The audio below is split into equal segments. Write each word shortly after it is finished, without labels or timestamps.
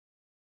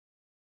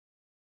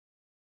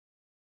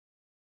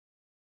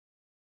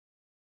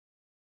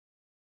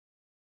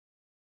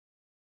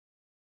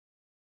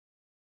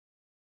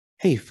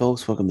Hey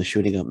folks, welcome to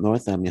Shooting Up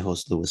North. I'm your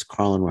host, Lewis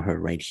Carlin. We're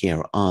heard right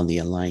here on the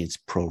Alliance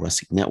Pro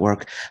Wrestling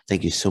Network.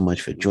 Thank you so much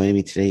for joining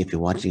me today. If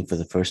you're watching for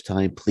the first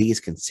time, please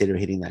consider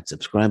hitting that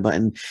subscribe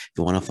button. If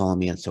you want to follow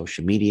me on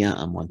social media,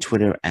 I'm on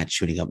Twitter at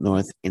Shooting Up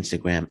North,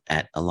 Instagram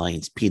at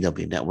Alliance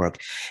PW Network,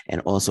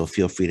 and also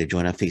feel free to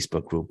join our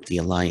Facebook group, the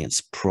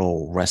Alliance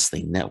Pro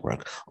Wrestling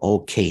Network.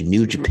 Okay,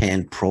 New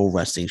Japan Pro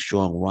Wrestling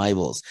Strong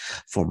Rivals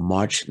for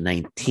March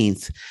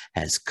 19th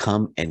has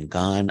come and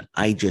gone.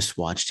 I just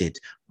watched it.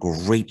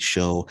 Great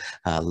show.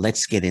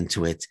 Let's get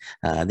into it.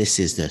 This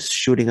is the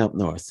Shooting Up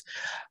North,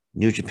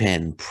 New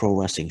Japan Pro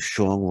Wrestling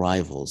Strong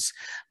Rivals,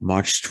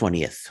 March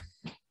 20th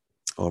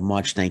or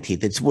March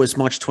 19th. It was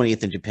March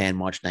 20th in Japan,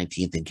 March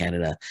 19th in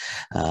Canada,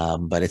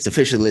 but it's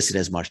officially listed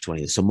as March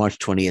 20th. So March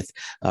 20th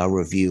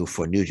review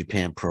for New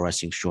Japan Pro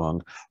Wrestling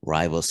Strong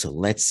Rivals. So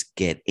let's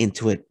get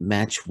into it.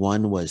 Match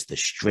one was the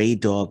Stray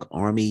Dog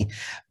Army,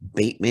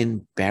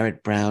 Bateman,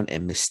 Barrett Brown,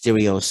 and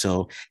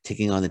Mysterioso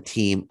taking on the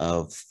team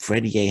of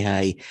Fred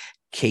Yehi,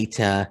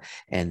 Keita,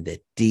 and the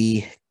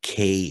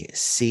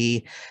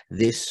DKC.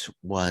 This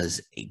was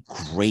a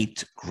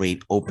great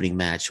opening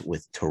match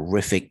with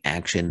terrific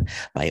action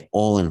by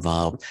all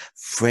involved.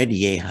 Fred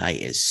Yehi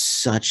is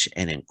such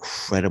an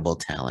incredible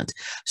talent,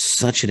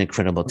 such an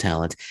incredible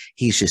talent.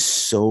 He's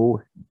just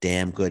so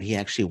damn good. He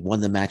actually won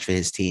the match for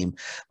his team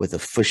with a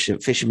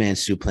fisherman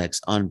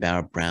suplex on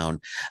Barrett Brown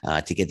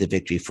to get the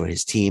victory for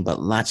his team.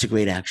 But lots of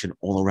great action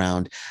all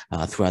around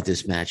throughout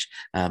this match.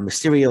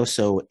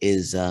 Mysterioso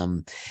is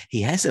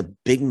he has a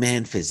big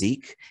man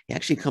physique. He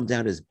actually comes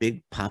out as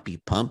Big Poppy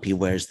Pump. He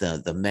wears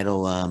the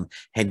metal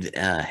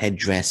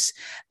headdress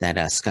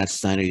that Scott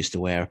Steiner used to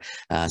wear.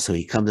 So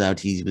he comes out.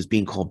 He was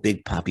being called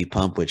Big Poppy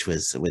Pump, which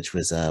was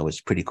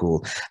pretty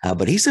cool.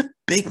 But he's a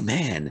big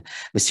man.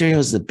 Mysterio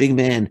is a big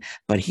man,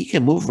 but he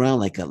can move around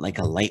like a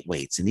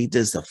lightweight, and he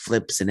does the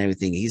flips and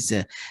everything. He's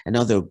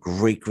another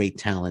great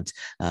talent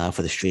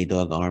for the Stray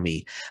Dog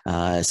Army.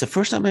 It's the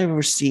first time I've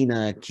ever seen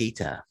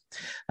Keita.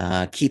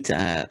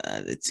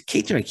 It's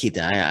Keita or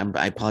Keita.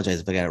 I apologize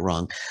if I got it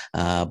wrong,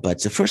 but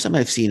it's the first time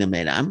I've seen him,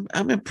 and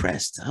I'm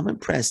impressed. I'm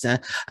impressed. I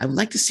would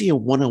like to see a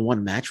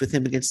one-on-one match with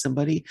him against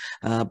somebody,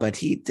 but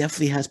he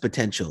definitely has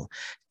potential.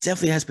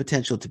 Definitely has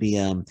potential to be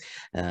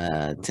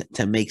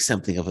to make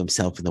something of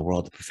himself in the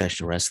world of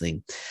professional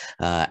wrestling,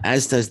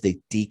 as does the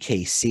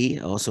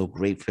DKC. Also,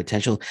 great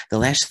potential. The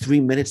last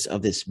 3 minutes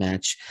of this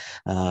match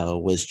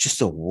was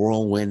just a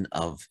whirlwind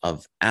of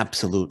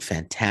absolute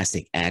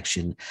fantastic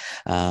action.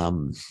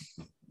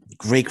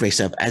 Great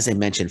stuff. As I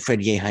mentioned, Fred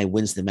Yehi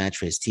wins the match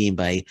for his team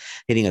by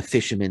hitting a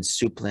fisherman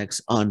suplex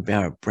on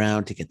Barrett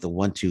Brown to get the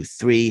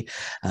 1-2-3.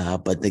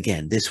 But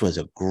again, this was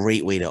a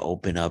great way to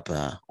open up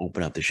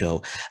the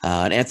show.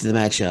 And after the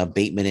match,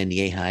 Bateman and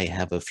Yehi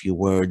have a few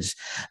words.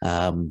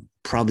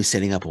 Probably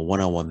setting up a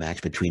one-on-one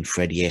match between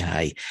Fred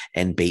Yehi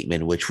and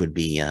Bateman, which would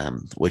be a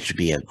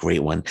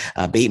great one.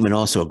 Bateman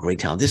also a great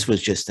talent. This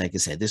was just, like I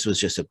said, this was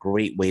just a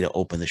great way to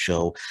open the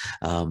show.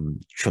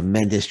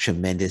 Tremendous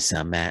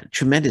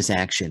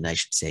action, I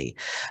should say,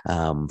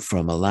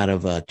 from a lot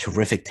of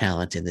terrific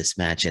talent in this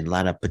match, and a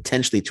lot of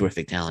potentially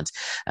terrific talent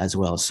as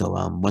well. So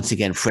once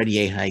again, Fred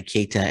Yehi,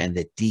 Keita, and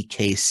the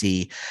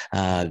DKC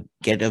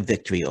get a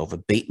victory over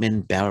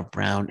Bateman, Barrett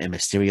Brown, and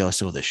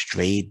Mysterioso, the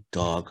Stray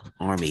Dog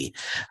Army.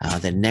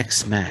 The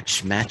next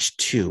match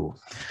two,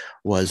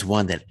 was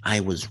one that I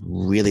was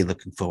really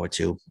looking forward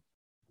to.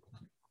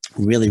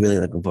 Really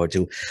looking forward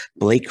to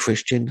Blake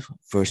Christian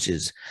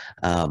versus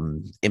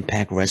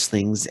Impact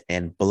Wrestling's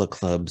and Bullet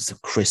Club's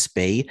Chris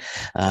Bay.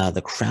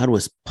 The crowd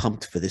was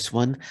pumped for this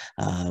one.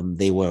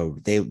 They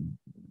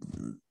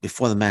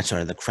before the match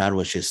started, the crowd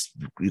was just,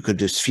 you could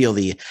feel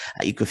the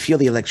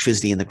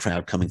electricity in the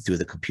crowd coming through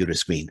the computer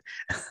screen.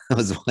 I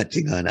was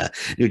watching on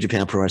New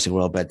Japan Pro Wrestling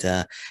World, but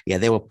yeah,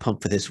 they were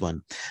pumped for this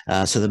one.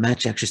 So the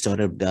match actually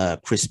started.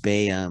 Chris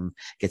Bay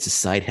gets a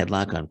side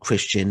headlock on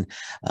Christian.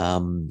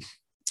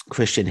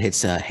 Christian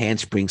hits a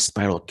handspring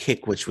spiral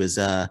kick, which was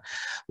a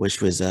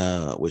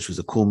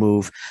cool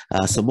move.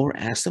 Some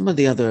of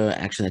the other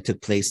action that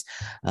took place.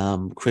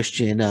 Chris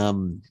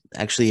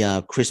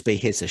Bay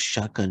hits a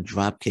shotgun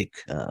drop kick.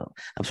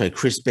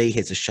 Chris Bay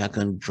hits a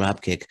shotgun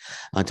drop kick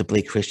onto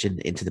Blake Christian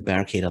into the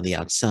barricade on the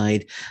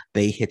outside.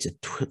 Bay hits a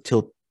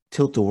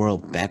tilt-a-whirl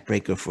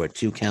backbreaker for a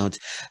 2 count.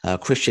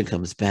 Christian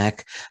comes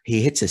back.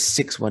 He hits a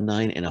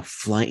 619 and a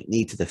flying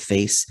knee to the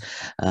face.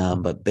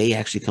 But Bay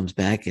actually comes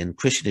back, and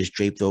Christian is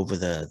draped over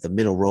the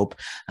middle rope.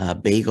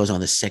 Bay goes on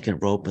the second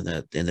rope in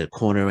the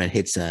corner and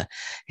hits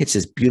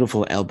his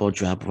beautiful elbow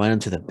drop right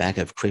onto the back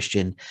of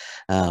Christian.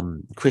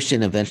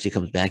 Christian eventually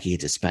comes back. He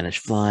hits a Spanish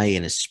fly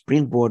and a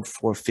springboard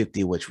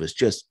 450, which was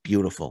just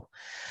beautiful.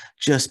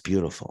 Just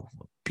beautiful.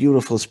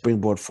 beautiful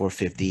springboard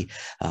 450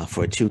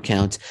 for a 2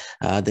 count.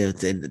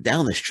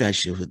 Down the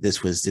stretch,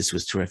 this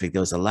was terrific.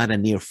 There was a lot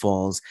of near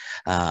falls,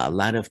 a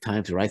lot of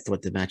times where I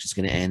thought the match was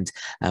going to end,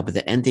 but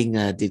the ending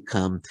did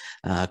come.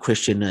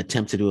 Christian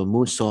attempted to do a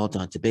moonsault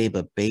onto Bey,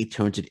 but Bey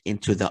turned it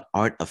into the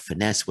art of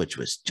finesse, which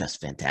was just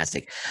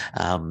fantastic.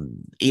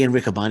 Ian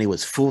Riccaboni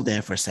was fooled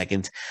there for a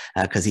second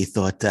because he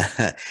thought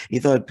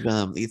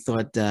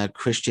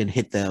Christian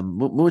hit the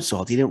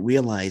moonsault. He didn't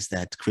realize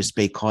that Chris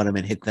Bey caught him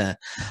and hit the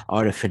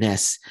art of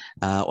finesse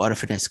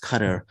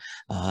cutter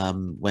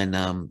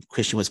when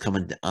Christian was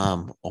coming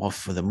off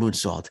for the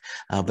moonsault.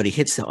 But he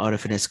hits the art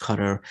of finesse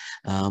cutter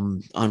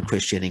on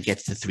Christian and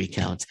gets the 3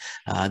 count.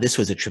 This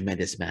was a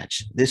tremendous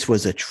match. This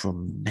was a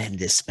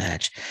tremendous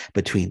match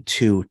between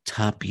two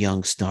top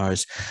young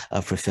stars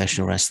of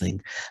professional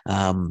wrestling.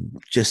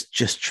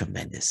 Just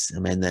tremendous. I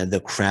mean,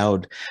 the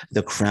crowd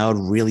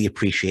really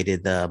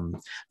appreciated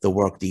the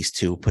work these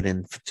two put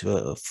in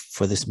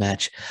for this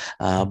match.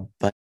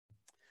 But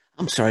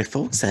I'm sorry,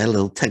 folks. I had a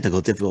little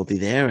technical difficulty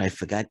there. I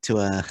forgot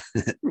to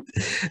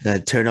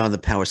turn on the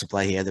power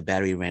supply here. The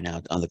battery ran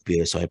out on the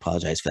computer, so I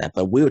apologize for that.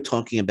 But we were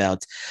talking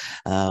about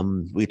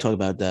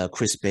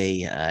Chris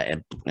Bey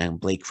and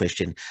Blake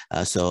Christian.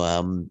 Like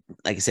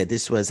I said,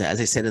 this was,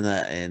 as I said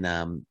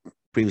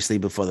previously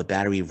before the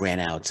battery ran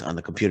out on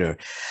the computer.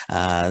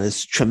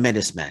 This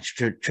tremendous match.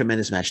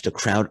 The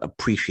crowd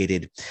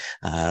appreciated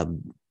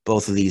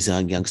both of these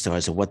young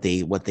stars and what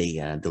they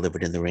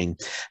delivered in the ring.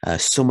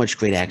 So much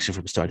great action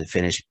from start to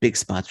finish. Big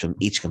spots from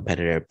each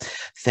competitor.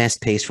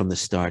 Fast pace from the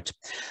start.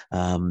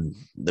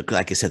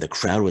 Like I said, the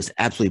crowd was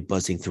absolutely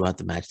buzzing throughout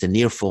the match. The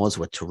near falls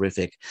were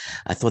terrific.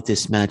 I thought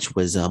this match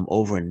was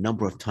over a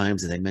number of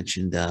times, as I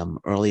mentioned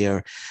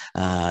earlier.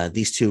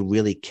 These two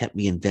really kept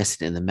me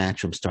invested in the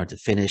match from start to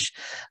finish.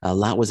 A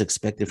lot was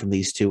expected from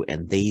these two,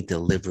 and they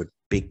delivered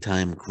big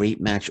time. Great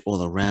match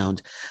all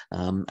around.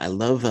 I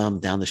love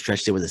down the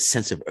stretch there was a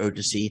sense of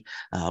urgency.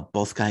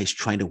 Both guys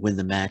trying to win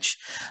the match.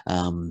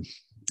 And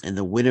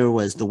the winner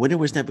was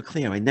never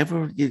clear.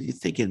 You're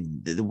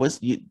thinking it was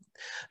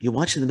you're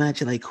watching the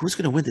match and like, who's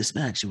going to win this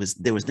match?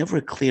 There was never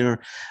a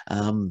clear.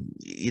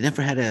 You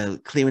never had a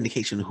clear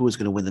indication of who was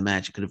going to win the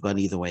match. It could have gone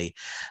either way.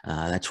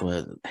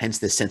 Hence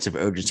the sense of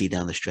urgency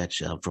down the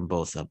stretch from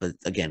both. But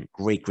again,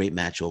 great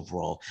match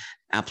overall.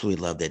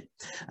 Absolutely loved it.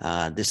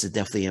 This is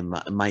definitely, in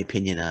my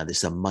opinion, this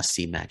is a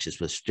must-see match. This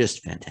was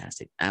just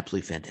fantastic,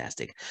 absolutely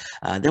fantastic.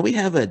 Then we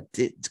have a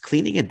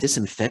cleaning and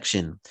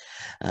disinfection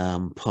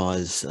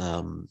pause,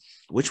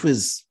 which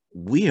was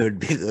weird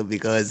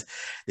because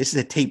this is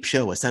a tape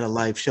show. It's not a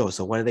live show.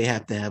 So why do they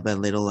have to have a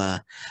little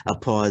a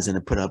pause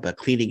and put up a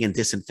cleaning and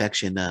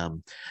disinfection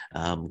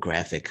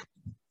graphic?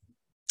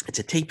 It's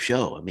a tape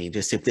show. I mean,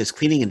 just if there's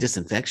cleaning and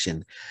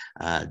disinfection,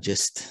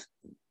 just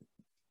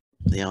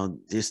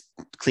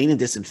clean and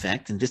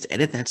disinfect and just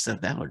edit that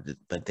stuff out.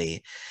 But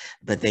they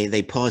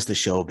paused the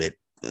show a bit.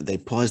 They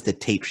paused the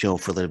tape show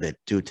for a little bit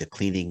due to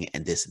cleaning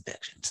and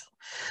disinfection. So,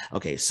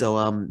 okay.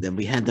 So then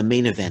we had the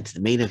main event. The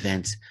main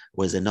event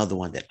was another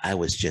one that I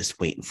was just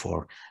waiting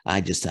for.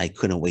 I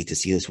couldn't wait to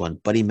see this one.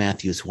 Buddy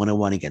Matthews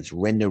 1-on-1 against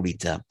Ren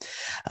Narita.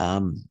 I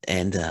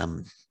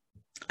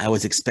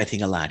was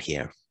expecting a lot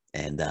here.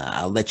 And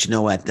I'll let you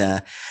know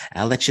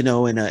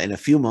in a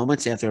few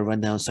moments after I run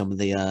down some of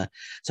the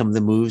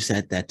moves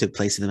that took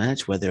place in the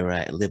match, whether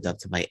it lived up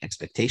to my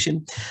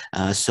expectation.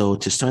 So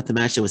to start the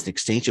match, there was an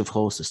exchange of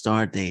holds to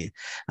start. They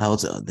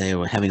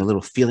were having a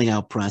little feeling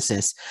out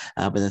process,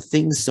 but the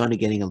things started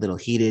getting a little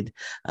heated.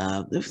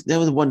 There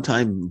was one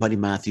time Buddy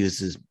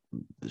Matthews is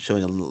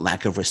showing a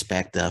lack of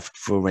respect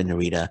for Ren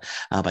Narita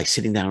by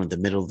sitting down in the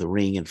middle of the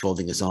ring and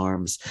folding his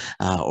arms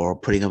or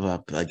putting him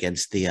up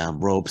against the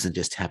ropes and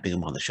just tapping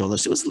him on the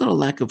shoulders. There was a little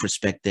lack of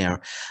respect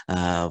there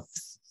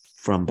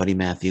from Buddy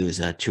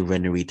Matthews to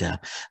Ren Narita.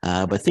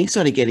 But things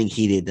started getting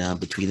heated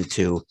between the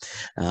two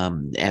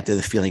after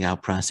the feeling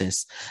out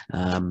process.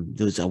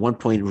 There was at one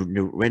point,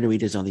 Ren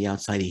Narita's on the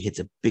outside. He hits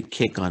a big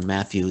kick on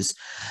Matthews.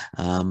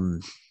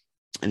 And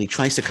he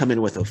tries to come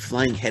in with a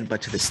flying headbutt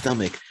to the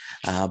stomach.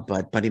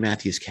 But Buddy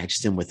Matthews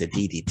catches him with a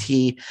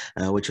DDT,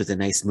 which was a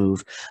nice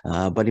move.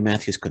 Buddy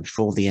Matthews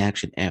controlled the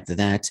action after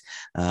that.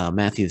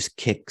 Matthews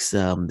kicks.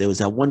 There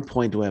was at one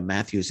point where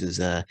Matthews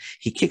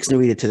he kicks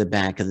Narita to the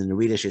back, and then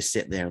Narita's just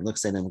sitting there and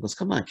looks at him and goes,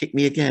 "Come on, kick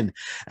me again."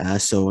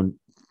 So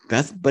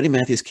Buddy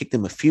Matthews kicked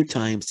him a few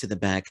times to the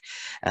back,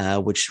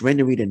 which Ren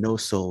Narita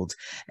no-sold,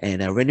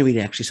 and Ren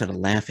Narita actually started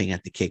laughing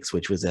at the kicks,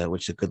 which was a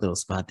good little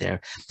spot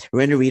there.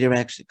 Ren Narita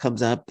actually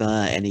comes up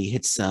and he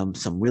hits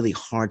some really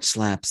hard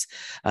slaps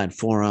and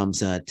forearms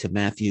to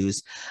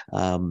Matthews.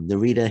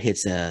 Narita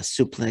hits a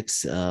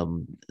suplex,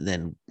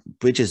 then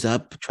bridges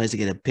up, tries to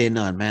get a pin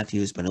on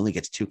Matthews, but only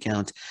gets 2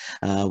 count.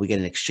 We get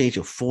an exchange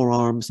of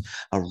forearms,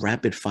 a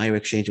rapid fire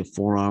exchange of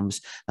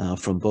forearms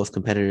from both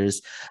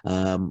competitors.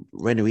 Ren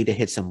Narita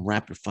hits some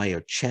rapid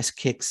fire chest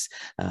kicks.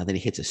 Then he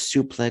hits a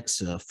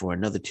suplex for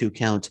another 2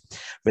 count.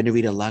 Ren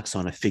Narita locks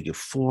on a figure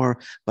 4.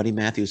 Buddy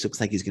Matthews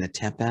looks like he's going to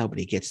tap out, but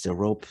he gets the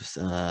rope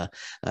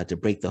to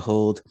break the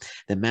hold.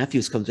 Then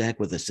Matthews comes back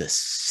with a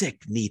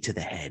sick knee to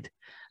the head.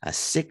 A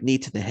sick knee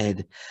to the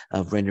head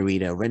of Ren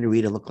Narita. Ren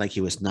Narita looked like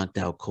he was knocked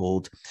out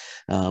cold.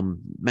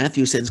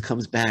 Matthews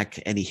comes back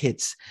and he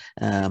hits.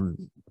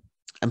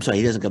 I'm sorry,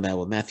 he doesn't come out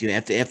with Matthew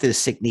after the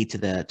sick knee to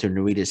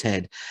Narita's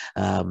head.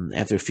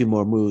 After a few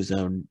more moves,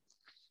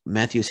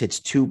 Matthews hits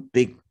two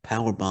big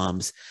power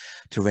bombs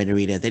to Ren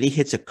Narita. Then he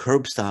hits a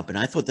curb stop, and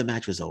I thought the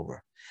match was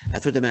over.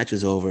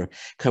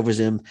 Covers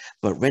him,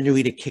 but Ren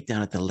Narita kicked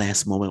out at the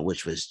last moment,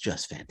 which was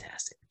just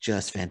fantastic.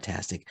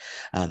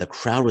 The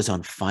crowd was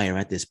on fire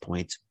at this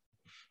point.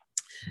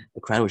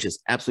 The crowd was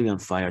just absolutely on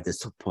fire at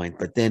this point.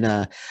 But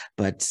then,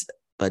 but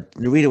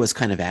Narita was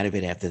kind of out of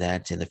it after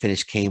that, and the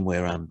finish came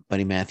where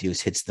Buddy Matthews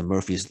hits the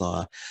Murphy's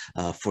Law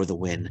for the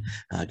win,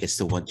 gets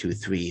the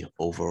 1-2-3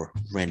 over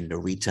Ren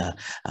Narita.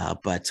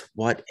 But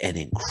what an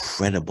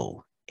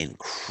incredible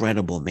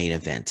main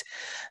event!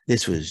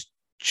 This was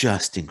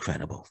just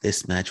incredible.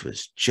 This match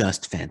was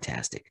just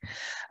fantastic.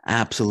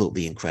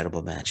 Absolutely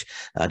incredible match.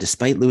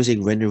 Despite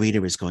losing, Ren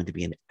Narita is going to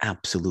be an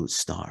absolute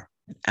star.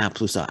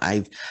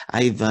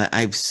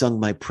 I've sung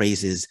my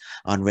praises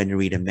on Ren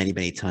Narita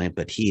many times,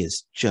 but he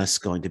is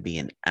just going to be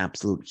an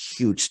absolute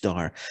huge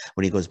star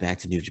when he goes back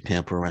to New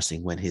Japan Pro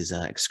Wrestling when his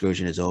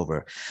excursion is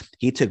over.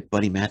 He took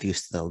Buddy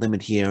Matthews to the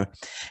limit here.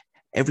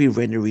 Every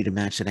Ren Narita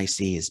match that I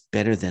see is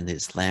better than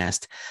his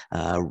last.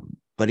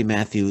 Buddy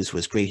Matthews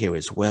was great here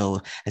as well,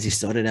 as he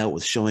started out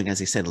with showing,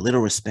 as I said, a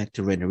little respect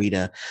to Ren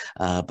Narita,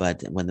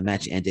 but when the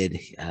match ended,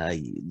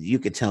 you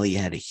could tell he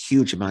had a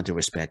huge amount of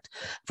respect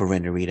for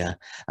Ren Narita.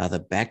 The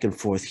back and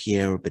forth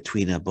here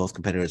between both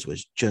competitors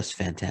was just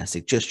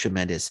fantastic, just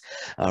tremendous.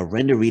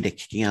 Ren Narita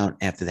kicking out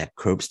after that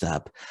curb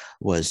stop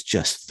was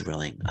just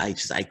thrilling. I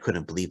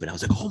couldn't believe it. I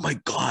was like, oh my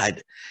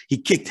God,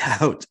 he kicked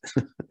out.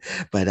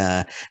 But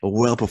a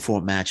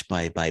well-performed match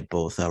by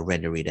both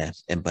Ren Narita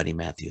and Buddy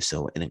Matthews.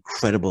 So an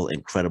incredible,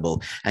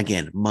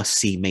 again,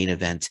 must-see main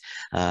event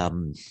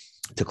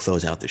to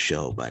close out the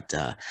show. But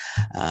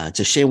it's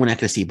a shame we're not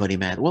going to see Buddy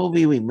Matthews. Well,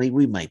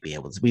 we might be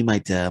able to. We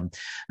might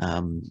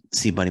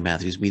see Buddy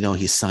Matthews. We know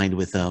he's signed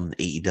with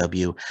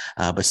AEW,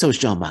 but so is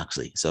Jon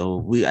Moxley.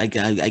 So I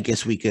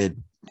guess we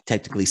could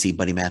technically see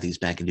Buddy Matthews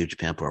back in New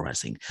Japan Pro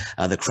Wrestling.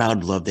 The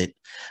crowd loved it.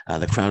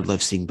 The crowd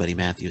loved seeing Buddy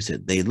Matthews.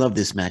 They loved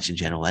this match in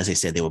general. As I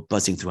said, they were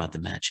buzzing throughout the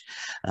match.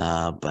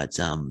 But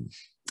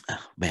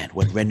man,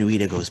 when Ren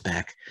Narita goes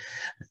back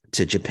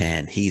to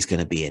Japan, he's going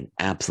to be an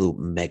absolute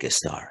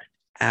megastar.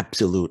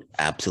 Absolute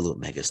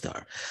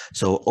megastar.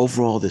 So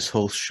overall, this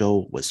whole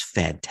show was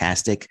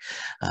fantastic.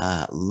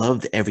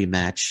 Loved every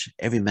match,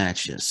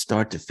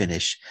 start to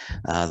finish.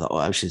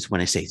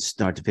 When I say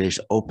start to finish,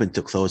 open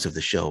to close of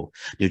the show,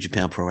 New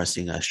Japan Pro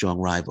Wrestling Strong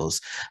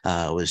Rivals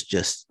was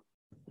just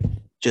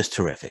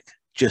terrific.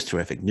 Just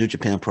terrific. New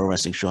Japan Pro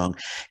Wrestling Strong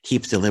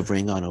keeps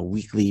delivering on a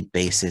weekly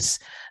basis.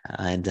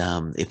 And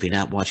if you're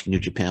not watching New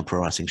Japan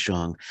Pro Wrestling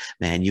Strong,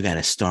 man, you got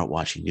to start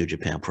watching New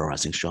Japan Pro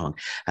Wrestling Strong.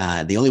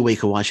 The only way you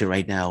can watch it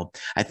right now,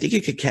 I think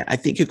you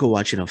could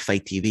watch it on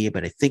Fight TV,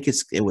 but I think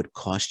it would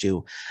cost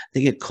you. I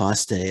think it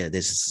costs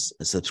there's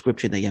a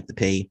subscription that you have to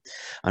pay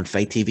on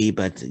Fight TV,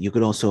 but you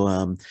could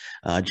also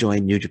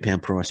join New Japan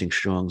Pro Wrestling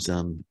Strong's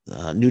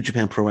New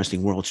Japan Pro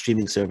Wrestling World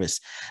streaming service,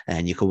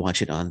 and you can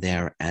watch it on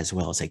there as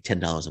well. It's like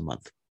 $10 a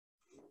month.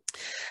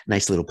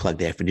 Nice little plug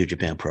there for New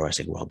Japan Pro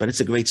Wrestling World. But it's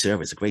a great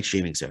service, a great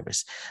streaming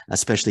service,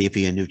 especially if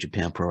you're a New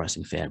Japan Pro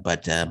Wrestling fan.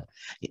 But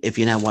if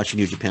you're not watching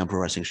New Japan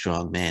Pro Wrestling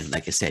Strong, man,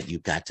 like I said,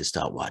 you've got to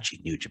start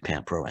watching New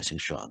Japan Pro Wrestling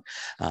Strong.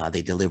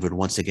 They delivered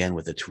once again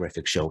with a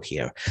terrific show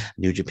here.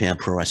 New Japan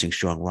Pro Wrestling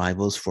Strong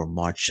Rivals for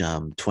March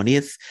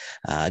 20th.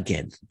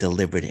 Again,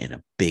 delivered in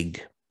a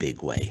big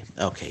way.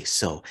 Okay,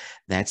 so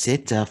that's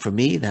it for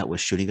me. That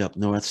was Shooting Up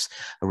North's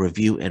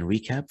review and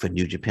recap for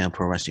New Japan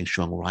Pro Wrestling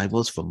Strong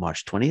Rivals for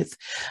March 20th.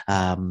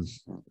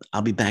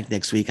 I'll be back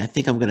next week. I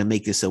think I'm going to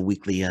make this a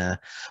weekly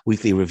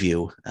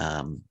review.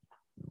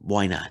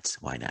 Why not?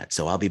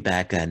 So I'll be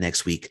back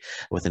next week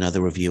with another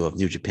review of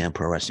New Japan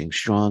Pro Wrestling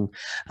Strong.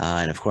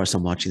 And of course,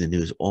 I'm watching the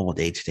news all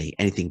day today.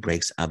 Anything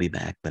breaks, I'll be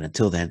back. But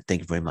until then,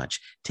 thank you very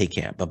much. Take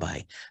care.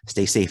 Bye-bye.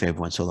 Stay safe,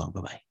 everyone. So long.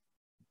 Bye-bye.